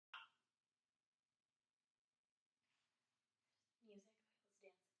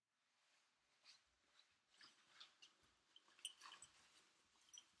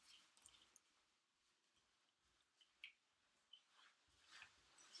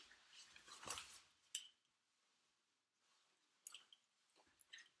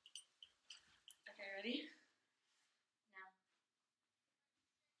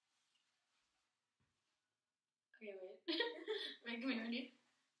Okay, wait. Wait, come here, ready?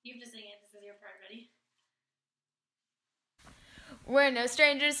 You have to sing it. This is your part. Ready? We're no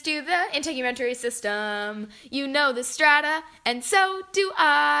strangers to the integumentary system. You know the strata, and so do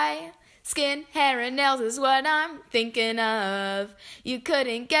I. Skin, hair, and nails is what I'm thinking of. You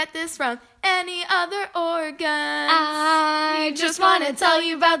couldn't get this from any other organ. I just want to tell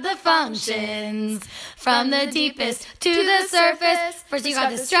you about the functions. From the deepest to the surface. First you got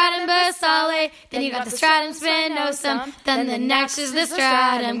the stratum basale, then you got the stratum spinosum, then the next is the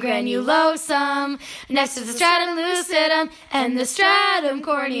stratum granulosum, next is the stratum lucidum, and the stratum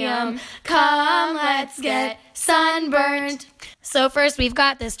corneum. Come, let's get sunburned. So first we've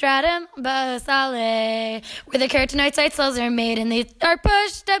got the stratum basale, where the keratinocyte cells are made and they are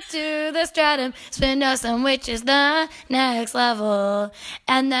pushed up to the stratum spinosum, which is the next level.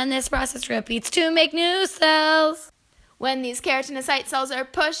 And then this process repeats to make new cells. When these keratinocyte cells are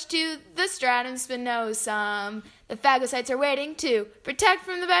pushed to the stratum spinosum, the phagocytes are waiting to protect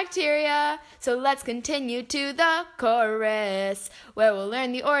from the bacteria. So let's continue to the chorus, where we'll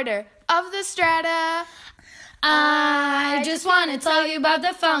learn the order of the strata. I just want to tell you about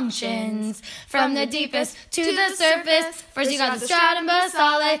the functions. From the deepest to the surface. First you got the stratum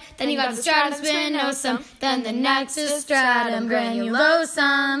basale, then you got the stratum spinosum, then the next is stratum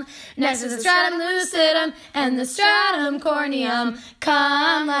granulosum, next is the stratum lucidum, and the stratum corneum.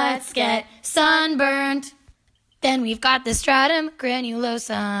 Come, let's get sunburned. Then we've got the stratum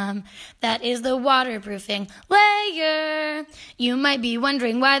granulosum. That is the waterproofing layer. You might be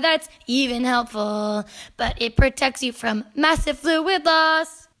wondering why that's even helpful, but it protects you from massive fluid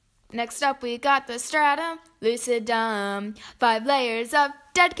loss. Next up we got the stratum lucidum. 5 layers of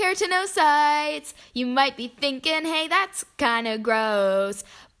dead keratinocytes. You might be thinking, hey, that's kinda gross,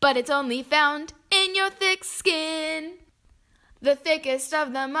 but it's only found in your thick skin. The thickest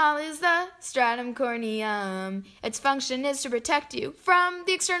of them all is the stratum corneum. Its function is to protect you from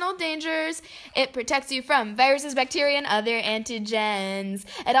the external dangers. It protects you from viruses, bacteria, and other antigens.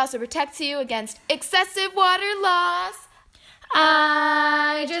 It also protects you against excessive water loss.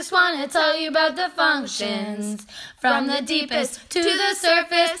 I just want to tell you about the functions. From the deepest to the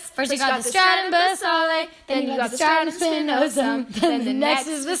surface. First you got the stratum basale, then you got the stratum spinosum, then the next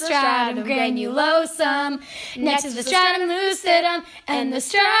is the stratum granulosum, next is the stratum lucidum, and the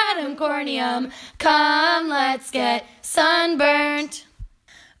stratum corneum. Come, let's get sunburnt.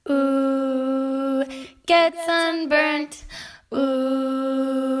 Ooh, get sunburnt.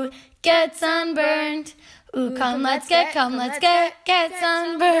 Ooh, get sunburnt. Ooh, come, let's get sunburned.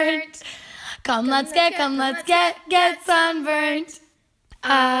 Come, let's get sunburned.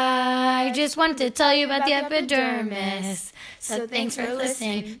 I just wanted to tell you about the epidermis. So thanks for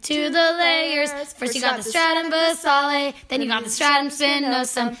listening to the layers. First you got the stratum basale, then you got the stratum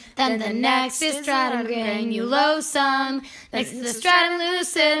spinosum, then the next is stratum granulosum, next is the stratum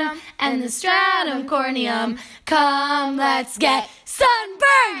lucidum, and the stratum corneum. Come, let's get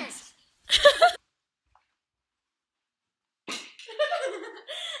sunburned.